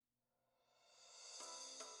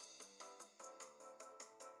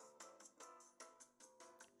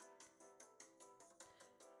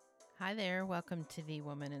Hi there. Welcome to the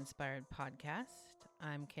Woman Inspired Podcast.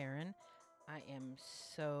 I'm Karen. I am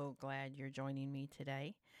so glad you're joining me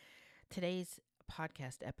today. Today's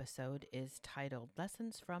podcast episode is titled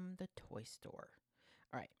Lessons from the Toy Store.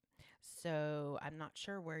 All right. So I'm not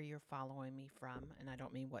sure where you're following me from, and I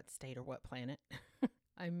don't mean what state or what planet.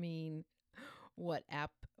 I mean what app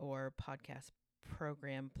or podcast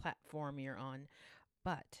program platform you're on.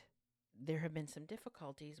 But there have been some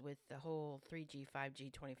difficulties with the whole 3G,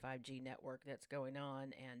 5G, 25G network that's going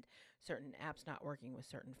on, and certain apps not working with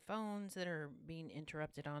certain phones that are being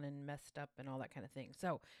interrupted on and messed up and all that kind of thing.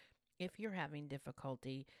 So, if you're having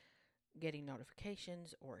difficulty getting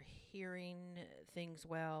notifications or hearing things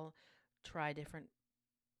well, try a different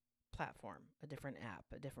platform, a different app,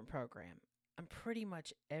 a different program. I'm pretty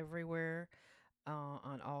much everywhere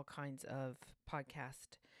on all kinds of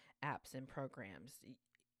podcast apps and programs.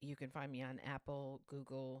 You can find me on Apple,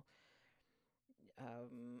 Google,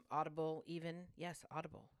 Audible, even. Yes,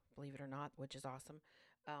 Audible, believe it or not, which is awesome.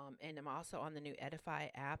 And I'm also on the new Edify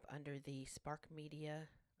app under the Spark Media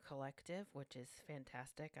Collective, which is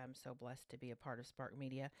fantastic. I'm so blessed to be a part of Spark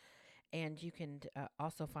Media. And you can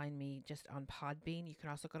also find me just on Podbean. You can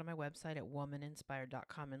also go to my website at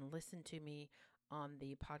womaninspired.com and listen to me on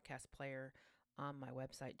the podcast player on my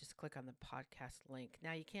website. Just click on the podcast link.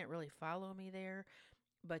 Now, you can't really follow me there,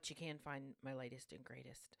 but you can find my latest and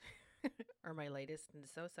greatest or my latest and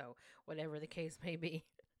so, whatever the case may be.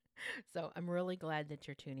 So I'm really glad that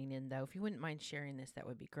you're tuning in, though. If you wouldn't mind sharing this, that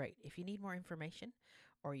would be great. If you need more information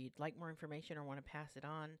or you'd like more information or want to pass it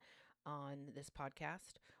on this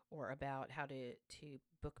podcast or about how to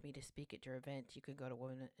book me to speak at your event, you can go to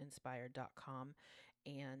womaninspired.com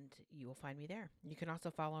and you will find me there. You can also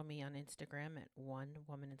follow me on Instagram at One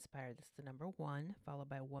Woman Inspired. That's the number 1 followed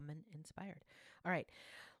by Woman Inspired. All right,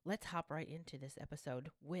 let's hop right into this episode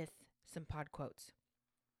with some pod quotes.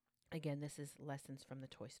 Again, this is Lessons from the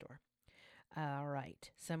Toy Store. All right,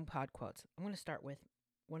 some pod quotes. I'm going to start with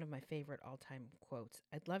one of my favorite all-time quotes.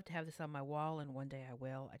 I'd love to have this on my wall, and one day I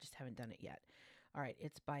will. I just haven't done it yet. All right,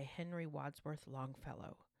 it's by Henry Wadsworth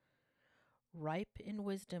Longfellow. Ripe in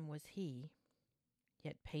wisdom was he,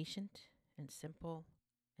 yet patient and simple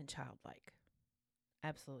and childlike.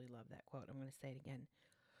 Absolutely love that quote. I'm going to say it again.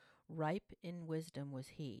 Ripe in wisdom was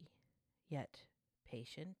he, yet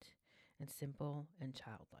patient and simple and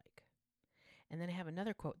childlike. And then I have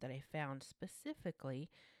another quote that I found specifically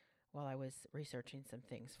while I was researching some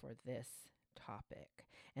things for this topic.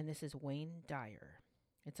 And this is Wayne Dyer.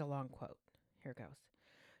 It's a long quote. Here goes.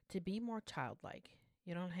 To be more childlike,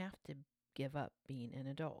 you don't have to give up being an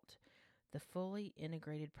adult. The fully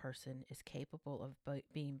integrated person is capable of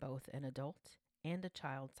being both an adult and a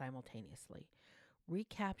child simultaneously.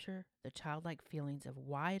 Recapture the childlike feelings of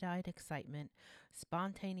wide-eyed excitement,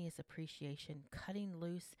 spontaneous appreciation, cutting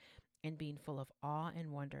loose, and being full of awe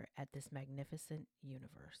and wonder at this magnificent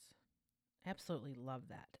universe. Absolutely love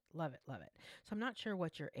that. Love it, love it. So I'm not sure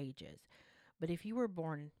what your age is, but if you were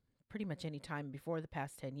born pretty much any time before the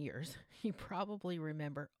past 10 years, you probably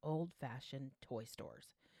remember old-fashioned toy stores.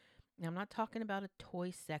 Now, I'm not talking about a toy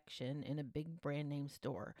section in a big brand name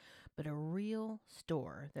store, but a real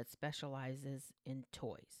store that specializes in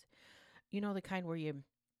toys. You know, the kind where you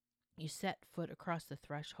set foot across the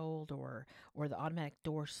threshold or the automatic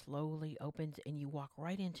door slowly opens and you walk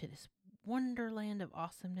right into this wonderland of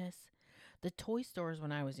awesomeness. The toy stores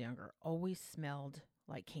when I was younger always smelled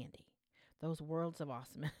like candy. Those worlds of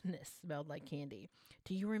awesomeness smelled like candy.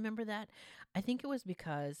 Do you remember that? I think it was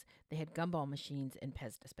because they had gumball machines and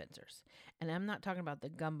Pez dispensers. And I'm not talking about the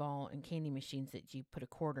gumball and candy machines that you put a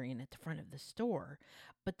quarter in at the front of the store,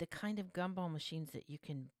 but the kind of gumball machines that you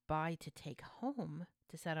can buy to take home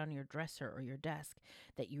to set on your dresser or your desk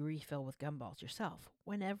that you refill with gumballs yourself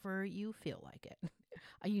whenever you feel like it.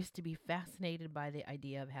 I used to be fascinated by the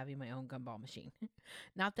idea of having my own gumball machine.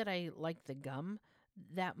 Not that I like the gum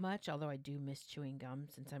that much, although I do miss chewing gum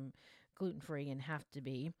since I'm gluten-free and have to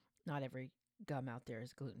be. Not every gum out there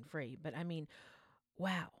is gluten-free, but I mean,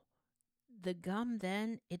 wow. The gum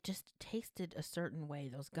then, it just tasted a certain way,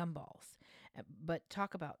 those gumballs. But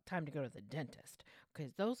talk about time to go to the dentist,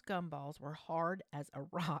 because those gumballs were hard as a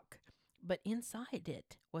rock, but inside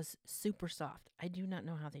it was super soft. I do not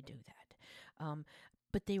know how they do that.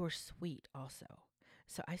 But they were sweet also.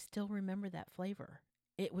 So I still remember that flavor.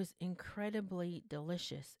 It was incredibly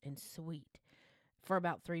delicious and sweet for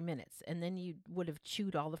about 3 minutes. And then you would have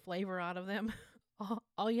chewed all the flavor out of them.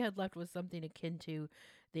 All you had left was something akin to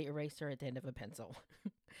the eraser at the end of a pencil.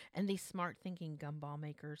 And these smart thinking gumball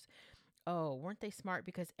makers, oh, weren't they smart?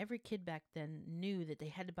 Because every kid back then knew that they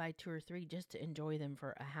had to buy 2 or 3 just to enjoy them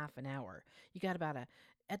for a half an hour. You got about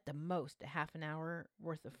at the most a half an hour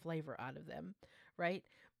worth of flavor out of them, right?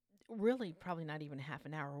 Really, probably not even a half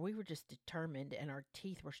an hour. We were just determined, and our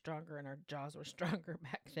teeth were stronger and our jaws were stronger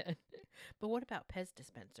back then. But what about Pez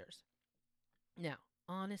dispensers? Now,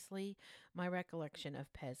 honestly, my recollection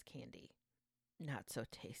of Pez candy, not so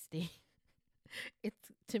tasty.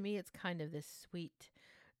 It's to me, it's kind of this sweet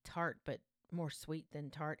tart, but more sweet than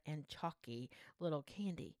tart and chalky little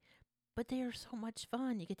candy. But they are so much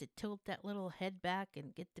fun. You get to tilt that little head back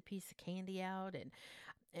and get the piece of candy out,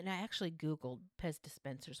 and I actually Googled Pez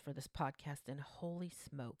dispensers for this podcast, and holy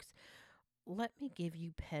smokes, let me give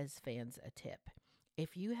you Pez fans a tip.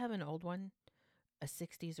 If you have an old one, a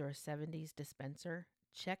 60s or a 70s dispenser,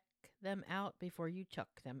 check them out before you chuck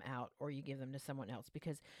them out or you give them to someone else,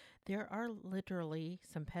 because there are literally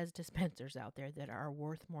some Pez dispensers out there that are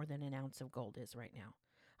worth more than an ounce of gold is right now.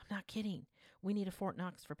 I'm not kidding. We need a Fort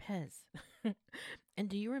Knox for Pez. And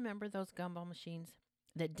do you remember those gumball machines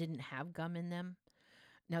that didn't have gum in them?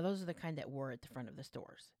 Now, those are the kind that were at the front of the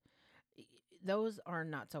stores. Those are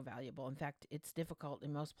not so valuable. In fact, it's difficult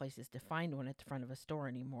in most places to find one at the front of a store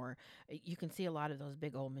anymore. You can see a lot of those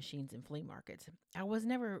big old machines in flea markets. I was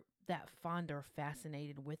never that fond or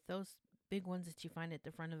fascinated with those big ones that you find at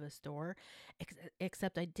the front of a store,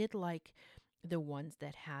 except I did like the ones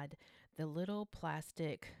that had the little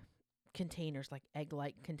plastic containers, like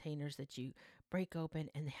egg-like containers that you break open,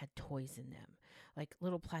 and they had toys in them, like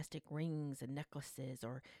little plastic rings and necklaces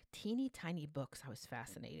or teeny tiny books. I was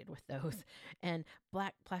fascinated with those. And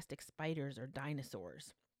black plastic spiders or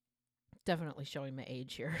dinosaurs. Definitely showing my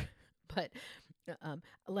age here, but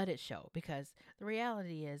let it show, because the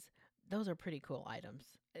reality is those are pretty cool items.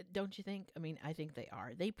 Don't you think? I mean, I think they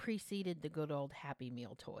are. They preceded the good old Happy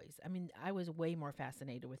Meal toys. I mean, I was way more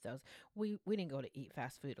fascinated with those. We didn't go to eat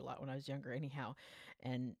fast food a lot when I was younger anyhow,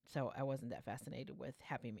 and so I wasn't that fascinated with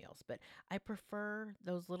Happy Meals. But I prefer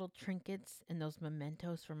those little trinkets and those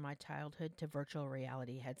mementos from my childhood to virtual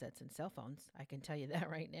reality headsets and cell phones. I can tell you that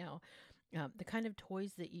right now. The kind of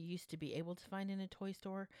toys that you used to be able to find in a toy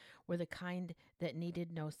store were the kind that needed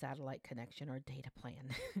no satellite connection or data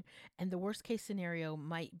plan. And the worst case scenario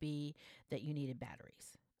might be that you needed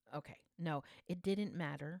batteries. Okay, no, it didn't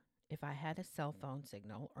matter if I had a cell phone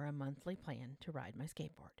signal or a monthly plan to ride my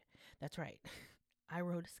skateboard. That's right. I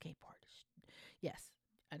rode a skateboard. Yes,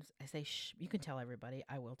 I say shh, you can tell everybody,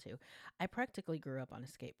 I will too. I practically grew up on a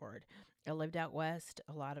skateboard. I lived out west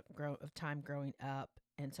a lot of time growing up,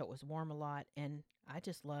 and so it was warm a lot, and I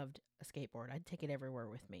just loved a skateboard. I'd take it everywhere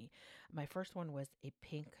with me. My first one was a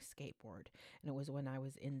pink skateboard, and it was when I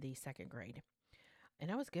was in the second grade,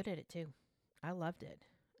 and I was good at it too. I loved it,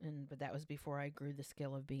 but that was before I grew the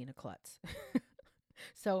skill of being a klutz.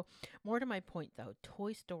 So, more to my point though,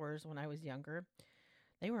 toy stores when I was younger,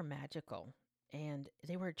 they were magical, and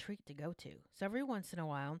they were a treat to go to. So every once in a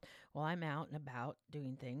while I'm out and about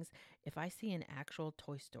doing things, if I see an actual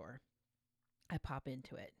toy store, I pop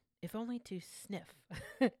into it, if only to sniff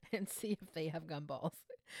and see if they have gumballs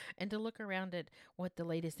and to look around at what the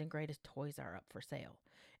latest and greatest toys are up for sale.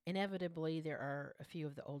 Inevitably, there are a few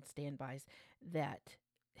of the old standbys that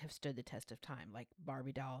have stood the test of time, like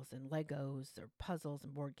Barbie dolls and Legos or puzzles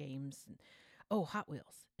and board games. And, oh, Hot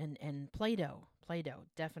Wheels and Play-Doh. Play-Doh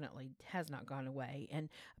definitely has not gone away. And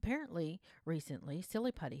apparently, recently,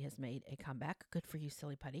 Silly Putty has made a comeback. Good for you,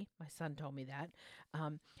 Silly Putty. My son told me that.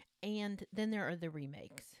 Um, and then there are the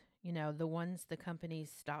remakes. You know, the ones the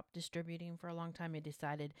companies stopped distributing for a long time and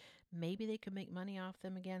decided maybe they could make money off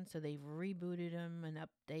them again. So they've rebooted them and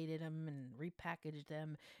updated them and repackaged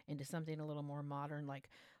them into something a little more modern, like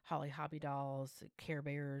Holly Hobby dolls, Care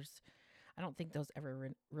Bears. I don't think those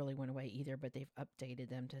ever really went away either, but they've updated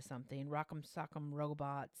them to something. Rock'em Sock'em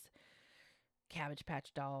Robots, Cabbage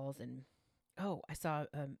Patch Dolls, and oh, I saw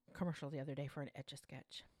a commercial the other day for an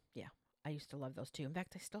Etch-a-Sketch. Yeah, I used to love those too. In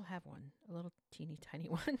fact, I still have one, a little teeny tiny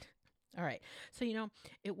one. All right. So,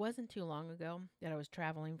 it wasn't too long ago that I was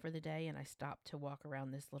traveling for the day and I stopped to walk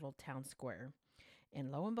around this little town square.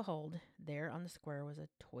 And lo and behold, there on the square was a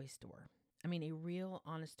toy store. I mean, a real,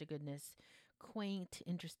 honest to goodness, quaint,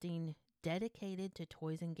 interesting, dedicated to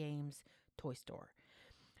toys and games toy store.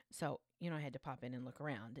 So, I had to pop in and look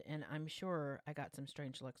around. And I'm sure I got some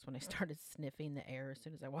strange looks when I started sniffing the air as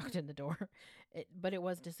soon as I walked in the door. But it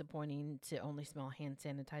was disappointing to only smell hand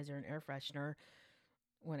sanitizer and air freshener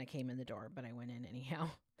when I came in the door, but I went in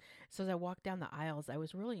anyhow. So as I walked down the aisles, I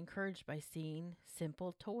was really encouraged by seeing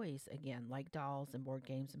simple toys again, like dolls and board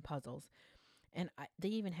games and puzzles. And they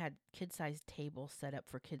even had kid-sized tables set up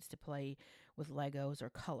for kids to play with Legos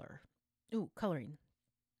or color. Ooh, coloring.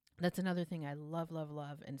 That's another thing I love, love,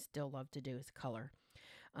 love, and still love to do is color.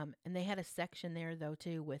 And they had a section there though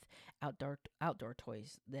too with outdoor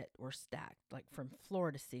toys that were stacked, like from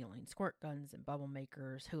floor to ceiling, squirt guns and bubble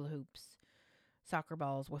makers, hula hoops, soccer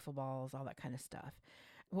balls, wiffle balls, all that kind of stuff.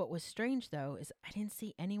 What was strange though is I didn't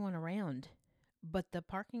see anyone around, but the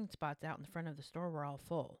parking spots out in front of the store were all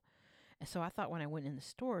full. And so I thought when I went in the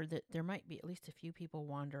store that there might be at least a few people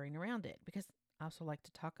wandering around it, because I also like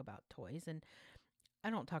to talk about toys, and I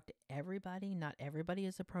don't talk to everybody. Not everybody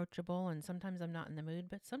is approachable, and sometimes I'm not in the mood,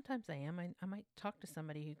 but sometimes I am. I might talk to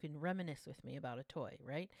somebody who can reminisce with me about a toy,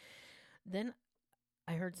 right? Then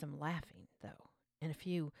I heard some laughing, though, and a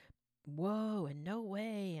few whoa and no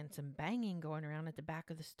way and some banging going around at the back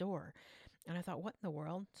of the store. And I thought, what in the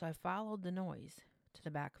world? So I followed the noise to the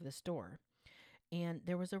back of the store, and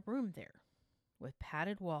there was a room there with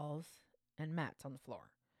padded walls and mats on the floor.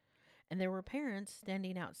 And there were parents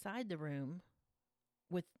standing outside the room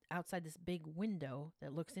with outside this big window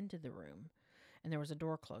that looks into the room, and there was a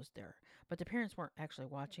door closed there. But the parents weren't actually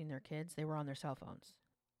watching their kids, they were on their cell phones.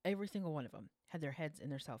 Every single one of them had their heads in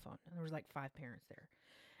their cell phone. And there was like 5 parents there.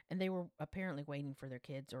 And they were apparently waiting for their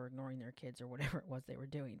kids or ignoring their kids or whatever it was they were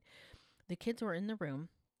doing. The kids were in the room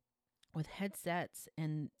with headsets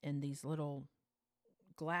and these little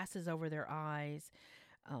glasses over their eyes.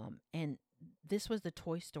 And this was the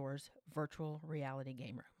toy store's virtual reality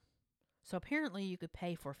game room. So apparently you could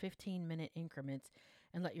pay for 15-minute increments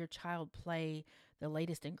and let your child play the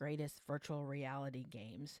latest and greatest virtual reality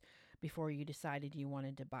games before you decided you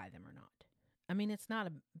wanted to buy them or not. I mean, it's not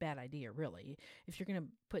a bad idea, really. If you're going to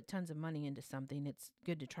put tons of money into something, it's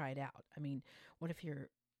good to try it out. I mean, what if your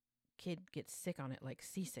kid gets sick on it, like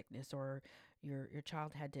seasickness, or your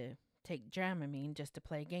child had to take Dramamine just to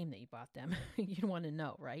play a game that you bought them? You'd want to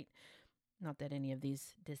know, right? Not that any of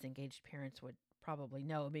these disengaged parents would probably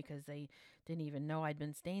know, because they didn't even know I'd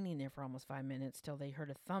been standing there for almost 5 minutes till they heard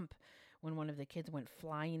a thump when one of the kids went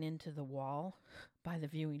flying into the wall by the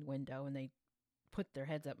viewing window, and they put their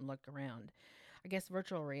heads up and looked around. I guess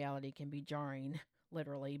virtual reality can be jarring,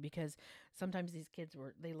 literally, because sometimes these kids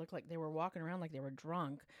they looked like they were walking around like they were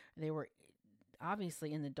drunk. They were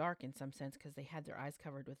obviously in the dark in some sense because they had their eyes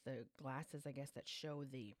covered with the glasses, I guess, that show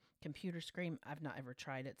the computer screen. I've not ever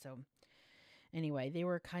tried it, so anyway, they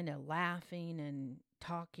were kind of laughing and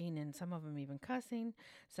talking, and some of them even cussing.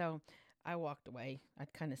 So I walked away.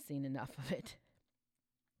 I'd kind of seen enough of it.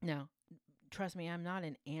 Now, trust me, I'm not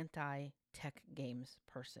an anti-tech games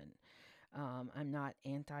person. I'm not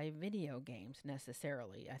anti-video games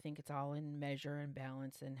necessarily. I think it's all in measure and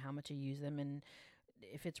balance and how much you use them and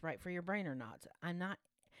if it's right for your brain or not. I'm not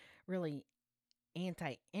really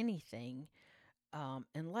anti-anything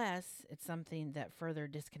unless it's something that further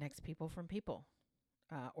disconnects people from people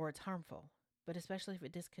or it's harmful, but especially if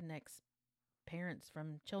it disconnects parents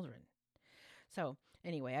from children. So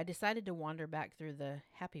anyway, I decided to wander back through the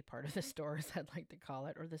happy part of the store, as I'd like to call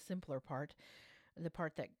it, or the simpler part, the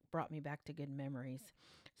part that brought me back to good memories.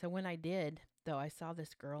 So when I did, though, I saw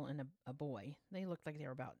this girl and a boy. They looked like they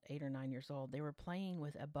were about 8 or 9 years old. They were playing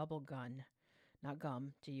with a bubble gun, not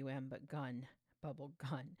gum, G-U-M, but gun, bubble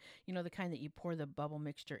gun. You know, the kind that you pour the bubble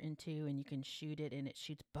mixture into and you can shoot it and it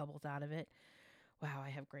shoots bubbles out of it. Wow, I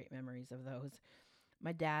have great memories of those.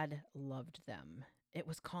 My dad loved them. It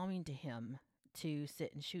was calming to him to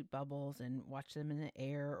sit and shoot bubbles and watch them in the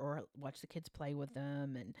air or watch the kids play with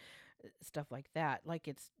them and stuff like that. Like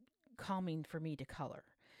it's calming for me to color.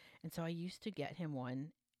 And so I used to get him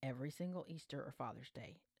one every single Easter or Father's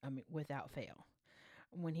Day, I mean, without fail.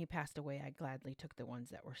 When he passed away, I gladly took the ones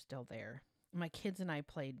that were still there. My kids and I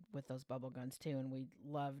played with those bubble guns too, and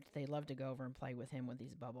they loved to go over and play with him with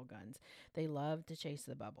these bubble guns. They loved to chase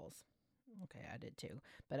the bubbles. Okay, I did too.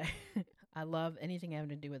 But I love anything having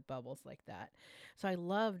to do with bubbles like that. So I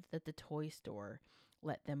loved that the toy store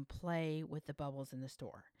let them play with the bubbles in the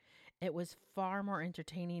store. It was far more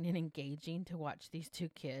entertaining and engaging to watch these two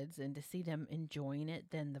kids and to see them enjoying it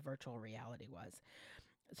than the virtual reality was.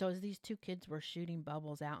 So as these two kids were shooting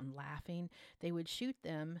bubbles out and laughing, they would shoot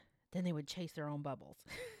them, then they would chase their own bubbles.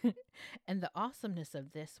 And the awesomeness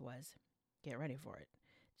of this was, get ready for it,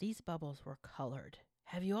 these bubbles were colored.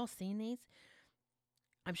 Have you all seen these?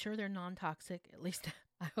 I'm sure they're non-toxic. At least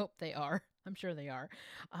I hope they are. I'm sure they are.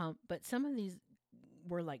 But some of these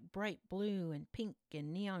were like bright blue and pink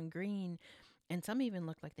and neon green. And some even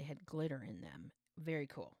looked like they had glitter in them. Very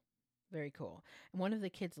cool. Very cool. And one of the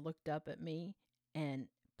kids looked up at me and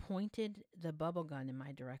pointed the bubble gun in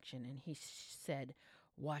my direction. And he said,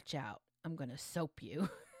 "Watch out. I'm going to soap you."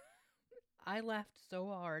 I laughed so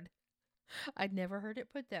hard. I'd never heard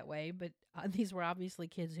it put that way, but these were obviously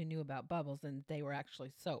kids who knew about bubbles and they were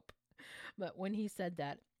actually soap. But when he said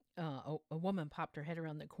that, a woman popped her head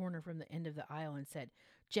around the corner from the end of the aisle and said,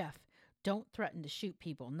 "Jeff, don't threaten to shoot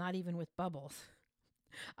people, not even with bubbles."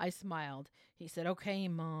 I smiled. He said, "Okay,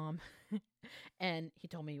 Mom." And he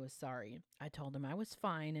told me he was sorry. I told him I was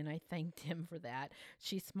fine and I thanked him for that.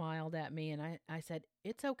 She smiled at me and I said,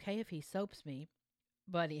 "It's okay if he soaps me,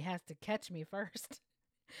 but he has to catch me first."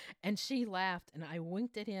 And she laughed and I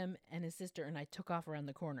winked at him and his sister and I took off around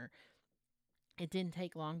the corner. It didn't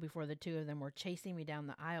take long before the two of them were chasing me down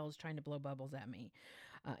the aisles trying to blow bubbles at me.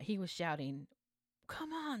 He was shouting,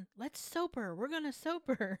 "Come on, let's soap her. We're going to soap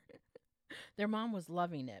her." Their mom was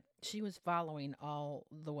loving it. She was following all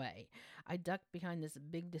the way. I ducked behind this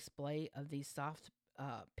big display of these soft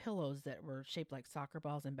pillows that were shaped like soccer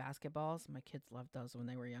balls and basketballs. My kids loved those when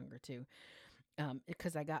they were younger too,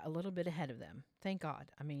 because I got a little bit ahead of them. Thank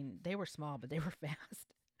God. I mean, they were small, but they were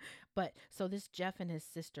fast. But so this Jeff and his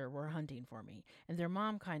sister were hunting for me. And their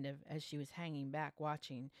mom, kind of, as she was hanging back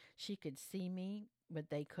watching, she could see me, but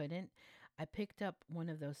they couldn't. I picked up one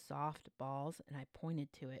of those soft balls and I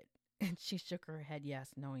pointed to it. And she shook her head, yes,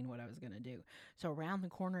 knowing what I was going to do. So around the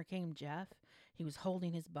corner came Jeff. He was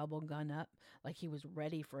holding his bubble gun up like he was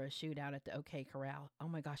ready for a shootout at the OK Corral. Oh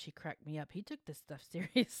my gosh, he cracked me up. He took this stuff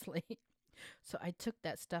seriously. So I took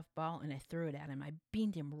that stuffed ball and I threw it at him. I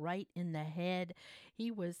beamed him right in the head. He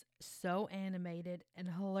was so animated and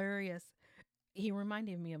hilarious. He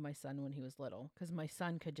reminded me of my son when he was little because my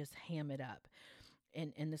son could just ham it up.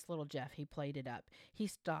 And this little Jeff, he played it up. He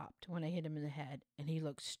stopped when I hit him in the head and he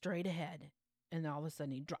looked straight ahead. And all of a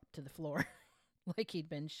sudden he dropped to the floor like he'd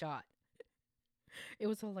been shot. It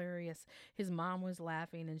was hilarious. His mom was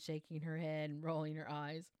laughing and shaking her head and rolling her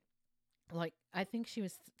eyes. Like, I think she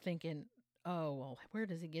was thinking, "Oh, well, where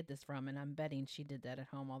does he get this from?" And I'm betting she did that at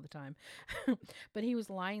home all the time. But he was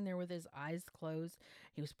lying there with his eyes closed.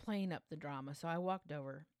 He was playing up the drama. So I walked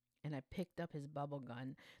over and I picked up his bubble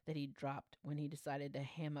gun that he dropped when he decided to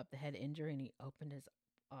ham up the head injury. And he opened his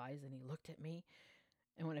eyes and he looked at me.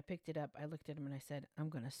 And when I picked it up, I looked at him and I said, "I'm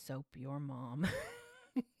going to soap your mom."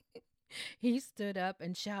 He stood up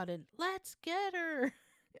and shouted, "Let's get her."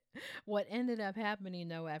 What ended up happening,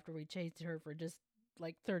 though, after we chased her for just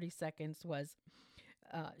like 30 seconds was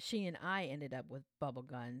she and I ended up with bubble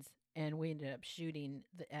guns and we ended up shooting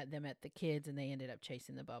at them at the kids and they ended up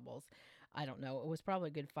chasing the bubbles. I don't know. It was probably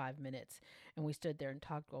a good 5 minutes and we stood there and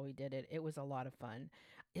talked while we did it. It was a lot of fun.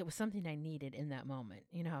 It was something I needed in that moment.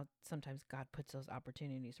 You know how sometimes God puts those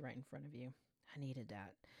opportunities right in front of you. I needed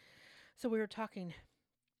that. So we were talking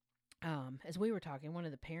as we were talking, one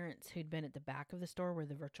of the parents who'd been at the back of the store where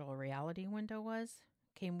the virtual reality window was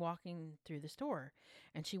came walking through the store,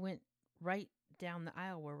 and she went right down the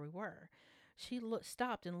aisle where we were. She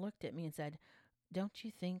stopped and looked at me and said, "Don't you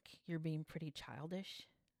think you're being pretty childish?"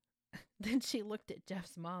 Then she looked at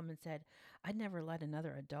Jeff's mom and said, "I'd never let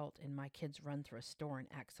another adult and my kids run through a store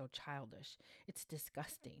and act so childish. It's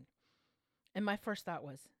disgusting." And my first thought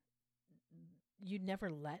was, you never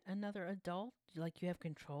let another adult, like you have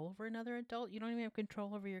control over another adult. You don't even have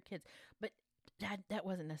control over your kids. But that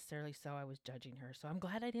wasn't necessarily so. I was judging her. So I'm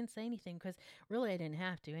glad I didn't say anything because really I didn't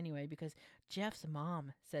have to anyway, because Jeff's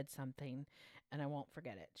mom said something and I won't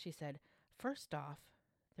forget it. She said, "First off,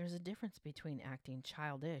 there's a difference between acting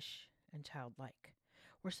childish and childlike.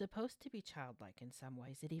 We're supposed to be childlike in some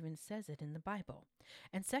ways. It even says it in the Bible.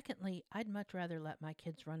 And secondly, I'd much rather let my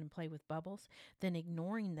kids run and play with bubbles than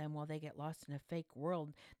ignoring them while they get lost in a fake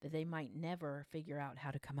world that they might never figure out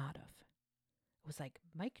how to come out of." It was like,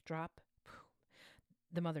 mic drop.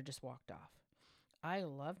 The mother just walked off. I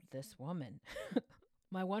loved this woman.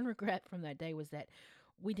 My one regret from that day was that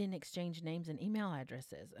we didn't exchange names and email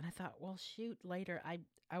addresses. And I thought, well, shoot, later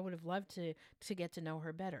I would have loved to get to know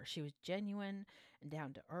her better. She was genuine and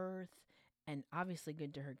down to earth and obviously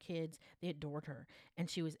good to her kids. They adored her and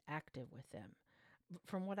she was active with them.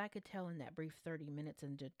 From what I could tell in that brief 30 minutes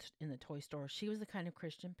in the toy store, she was the kind of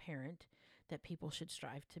Christian parent that people should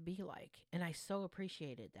strive to be like. And I so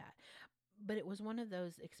appreciated that. But it was one of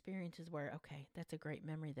those experiences where, okay, that's a great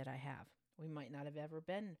memory that I have. We might not have ever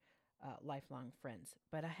been lifelong friends,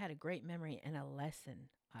 but I had a great memory and a lesson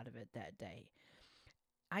out of it that day.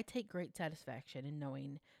 I take great satisfaction in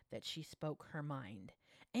knowing that she spoke her mind,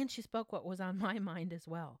 and she spoke what was on my mind as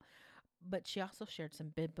well. But she also shared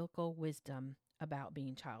some biblical wisdom about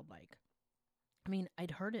being childlike. I mean,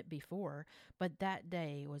 I'd heard it before, but that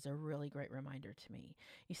day was a really great reminder to me.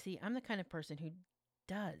 You see, I'm the kind of person who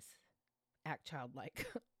does act childlike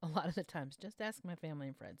a lot of the times. Just ask my family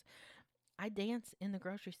and friends. I dance in the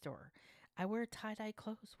grocery store. I wear tie-dye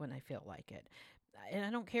clothes when I feel like it. And I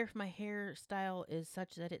don't care if my hairstyle is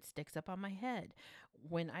such that it sticks up on my head.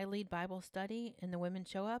 When I lead Bible study and the women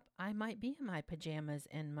show up, I might be in my pajamas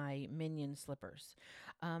and my minion slippers.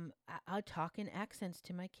 I talk in accents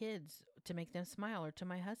to my kids to make them smile, or to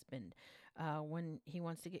my husband when he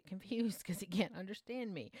wants to get confused because he can't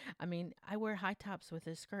understand me. I mean, I wear high tops with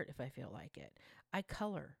a skirt if I feel like it. I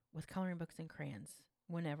color with coloring books and crayons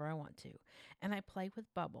whenever I want to. And I play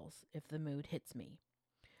with bubbles if the mood hits me.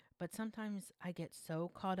 But sometimes I get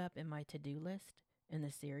so caught up in my to do list and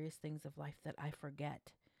the serious things of life that I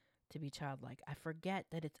forget to be childlike. I forget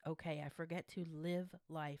that it's okay. I forget to live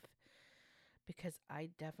life because I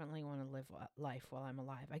definitely want to live life while I'm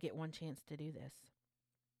alive. I get one chance to do this.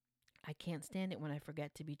 I can't stand it when I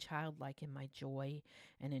forget to be childlike in my joy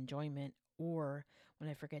and enjoyment, or when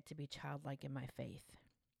I forget to be childlike in my faith.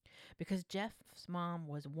 Because Jeff's mom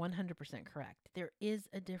was 100% correct. There is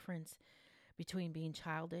a difference between being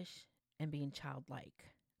childish and being childlike.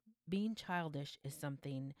 Being childish is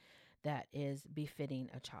something that is befitting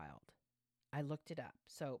a child. I looked it up.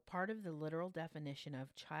 So, part of the literal definition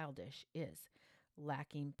of childish is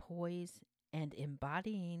lacking poise and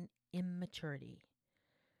embodying immaturity.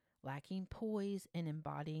 Lacking poise and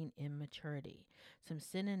embodying immaturity. Some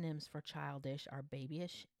synonyms for childish are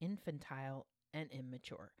babyish, infantile, and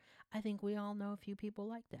immature. I think we all know a few people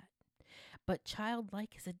like that. But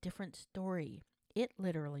childlike is a different story. It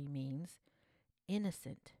literally means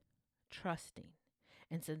innocent, trusting.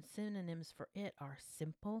 And some synonyms for it are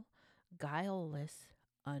simple, guileless,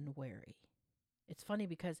 unwary. It's funny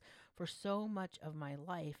because for so much of my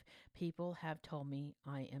life, people have told me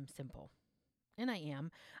I am simple. And I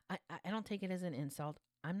am. I don't take it as an insult.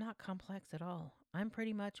 I'm not complex at all. I'm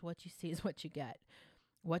pretty much what you see is what you get.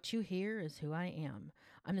 What you hear is who I am.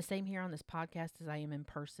 I'm the same here on this podcast as I am in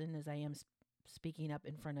person, as I am speaking up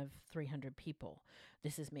in front of 300 people.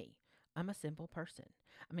 This is me. I'm a simple person.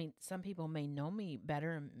 I mean, some people may know me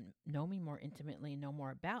better and know me more intimately and know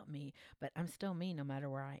more about me, but I'm still me no matter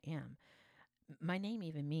where I am. My name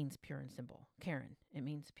even means pure and simple. Karen, it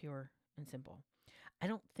means pure and simple. I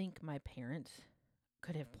don't think my parents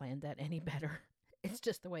could have planned that any better. It's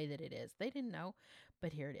just the way that it is. They didn't know,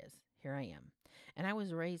 but here it is. Here I am. And I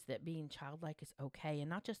was raised that being childlike is okay, and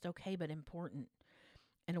not just okay, but important.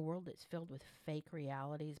 In a world that's filled with fake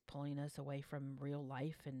realities, pulling us away from real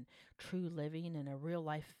life and true living, and a real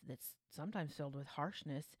life that's sometimes filled with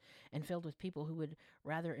harshness and filled with people who would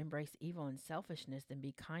rather embrace evil and selfishness than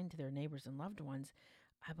be kind to their neighbors and loved ones,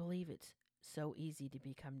 I believe it's so easy to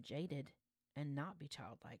become jaded and not be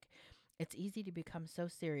childlike. It's easy to become so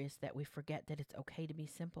serious that we forget that it's okay to be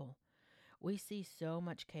simple. We see so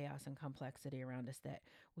much chaos and complexity around us that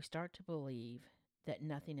we start to believe that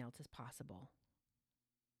nothing else is possible.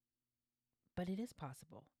 But it is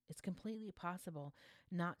possible. It's completely possible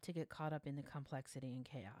not to get caught up in the complexity and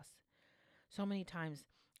chaos. So many times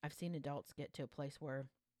I've seen adults get to a place where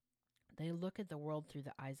they look at the world through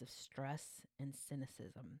the eyes of stress and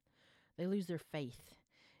cynicism. They lose their faith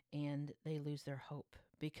and they lose their hope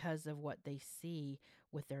because of what they see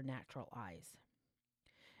with their natural eyes.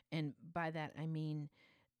 And by that, I mean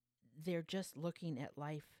they're just looking at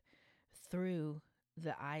life through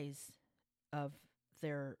the eyes of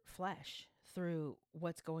their flesh, through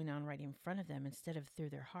what's going on right in front of them instead of through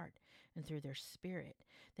their heart and through their spirit.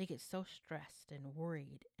 They get so stressed and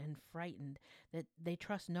worried and frightened that they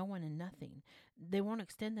trust no one and nothing. They won't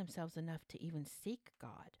extend themselves enough to even seek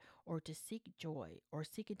God or to seek joy or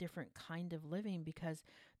seek a different kind of living because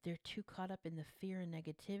they're too caught up in the fear and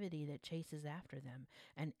negativity that chases after them.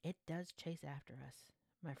 And it does chase after us,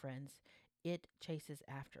 my friends. It chases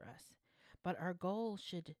after us. But our goal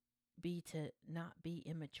should be to not be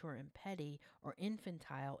immature and petty or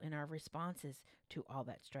infantile in our responses to all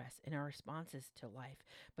that stress, in our responses to life,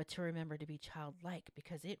 but to remember to be childlike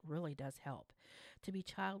because it really does help. To be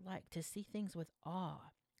childlike, to see things with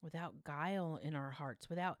awe, without guile in our hearts,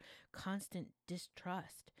 without constant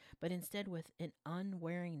distrust, but instead with an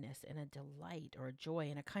unwariness and a delight or a joy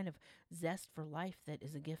and a kind of zest for life that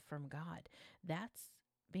is a gift from God. That's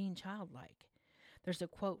being childlike. There's a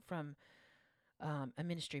quote from a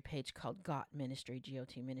ministry page called GOT Ministry,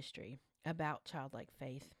 GOT Ministry, about childlike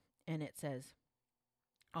faith. And it says,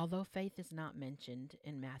 although faith is not mentioned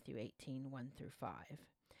in Matthew 18:1 through 5,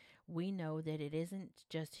 we know that it isn't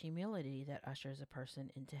just humility that ushers a person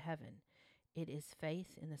into heaven. It is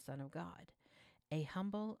faith in the Son of God, a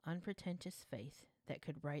humble, unpretentious faith that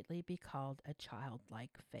could rightly be called a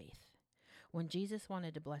childlike faith. When Jesus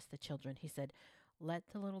wanted to bless the children, he said, let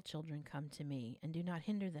the little children come to me, and do not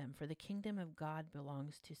hinder them, for the kingdom of God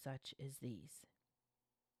belongs to such as these.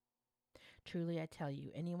 Truly I tell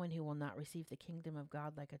you, anyone who will not receive the kingdom of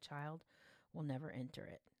God like a child will never enter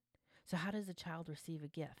it. So, how does a child receive a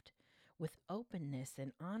gift? With openness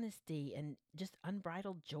and honesty and just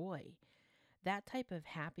unbridled joy. That type of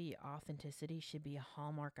happy authenticity should be a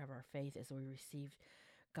hallmark of our faith as we receive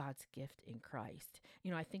God's gift in Christ.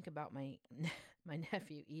 I think about my my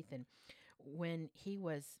nephew Ethan when he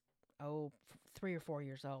was 3 or 4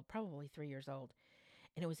 years old, probably 3 years old,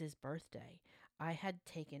 and it was his birthday. I had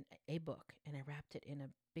taken a book and I wrapped it in a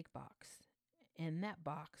big box. And that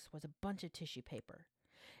box was a bunch of tissue paper.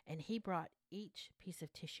 And he brought each piece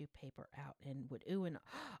of tissue paper out and would ooh and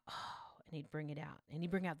oh, and he'd bring it out. And he'd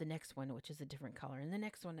bring out the next one, which is a different color. And the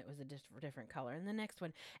next one that was a different color. And the next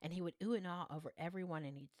one. And he would ooh and ah over every one.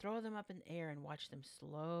 And he'd throw them up in the air and watch them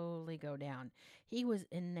slowly go down. He was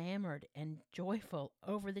enamored and joyful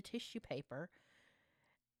over the tissue paper.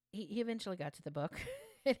 He eventually got to the book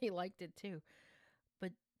and he liked it too.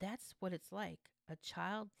 But that's what it's like, a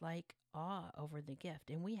childlike awe over the gift.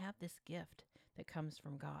 And we have this gift that comes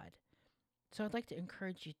from God. So I'd like to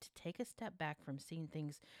encourage you to take a step back from seeing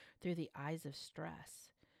things through the eyes of stress,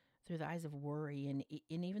 through the eyes of worry. And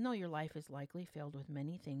even though your life is likely filled with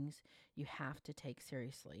many things you have to take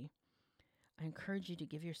seriously, I encourage you to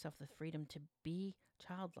give yourself the freedom to be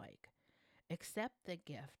childlike. Accept the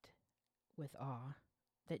gift with awe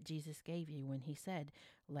that Jesus gave you when he said,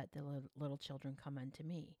 "Let the little children come unto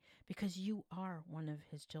me," because you are one of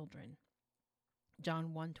his children.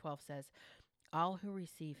 John 1:12 says, "All who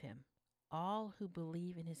receive him, all who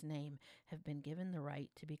believe in his name have been given the right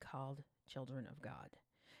to be called children of God."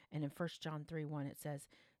 And in 1 John 3:1 it says,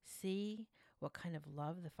 "See what kind of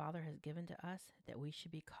love the Father has given to us, that we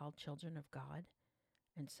should be called children of God."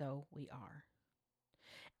 And so we are.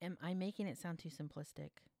 Am I making it sound too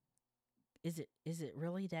simplistic? Is it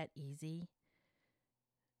really that easy?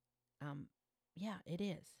 Um, yeah, it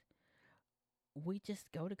is. We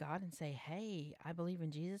just go to God and say, "Hey, I believe in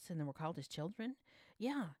Jesus," and then we're called his children.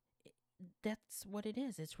 Yeah, that's what it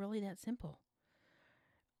is. It's really that simple.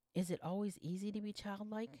 Is it always easy to be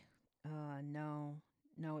childlike? No,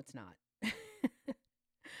 it's not.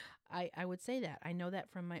 I would say that. I know that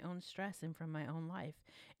from my own stress and from my own life.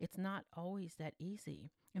 It's not always that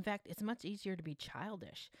easy. In fact, it's much easier to be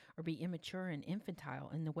childish or be immature and infantile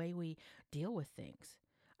in the way we deal with things.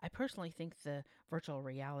 I personally think the virtual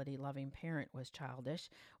reality loving parent was childish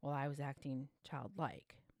while I was acting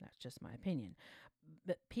childlike. That's just my opinion.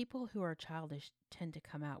 But people who are childish tend to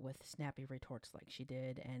come out with snappy retorts like she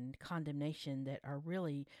did and condemnation that are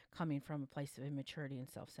really coming from a place of immaturity and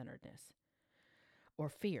self centeredness or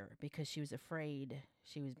fear because she was afraid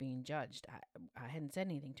she was being judged. I hadn't said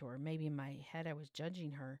anything to her. Maybe in my head I was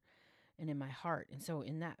judging her and in my heart. And so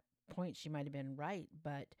in that point she might have been right,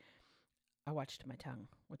 but I watched my tongue,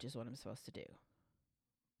 which is what I'm supposed to do.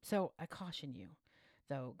 So I caution you,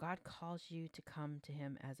 though, God calls you to come to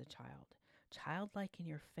him as a child, childlike in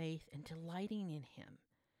your faith and delighting in him,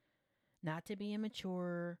 not to be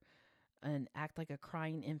immature and act like a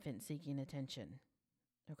crying infant seeking attention.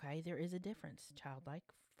 Okay, there is a difference, childlike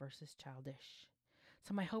versus childish.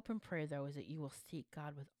 So my hope and prayer, though, is that you will seek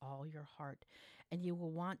God with all your heart and you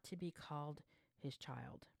will want to be called his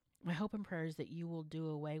child. My hope and prayer is that you will do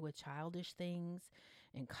away with childish things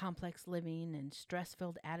and complex living and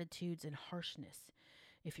stress-filled attitudes and harshness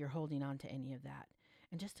if you're holding on to any of that.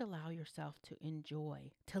 And just allow yourself to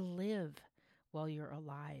enjoy, to live while you're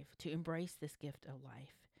alive, to embrace this gift of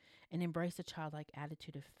life and embrace a childlike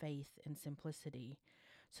attitude of faith and simplicity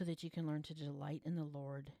so that you can learn to delight in the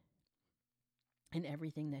Lord and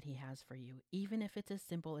everything that he has for you, even if it's as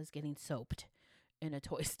simple as getting soaped in a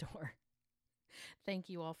toy store. Thank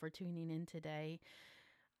you all for tuning in today.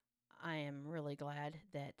 I am really glad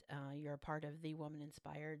that you're a part of the Woman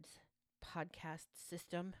Inspired's podcast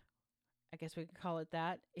system. I guess we could call it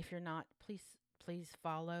that. If you're not, please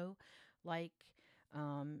follow, like,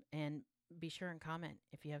 and be sure and comment.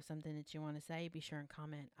 If you have something that you want to say, be sure and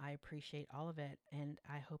comment. I appreciate all of it, and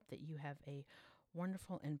I hope that you have a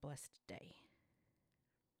wonderful and blessed day.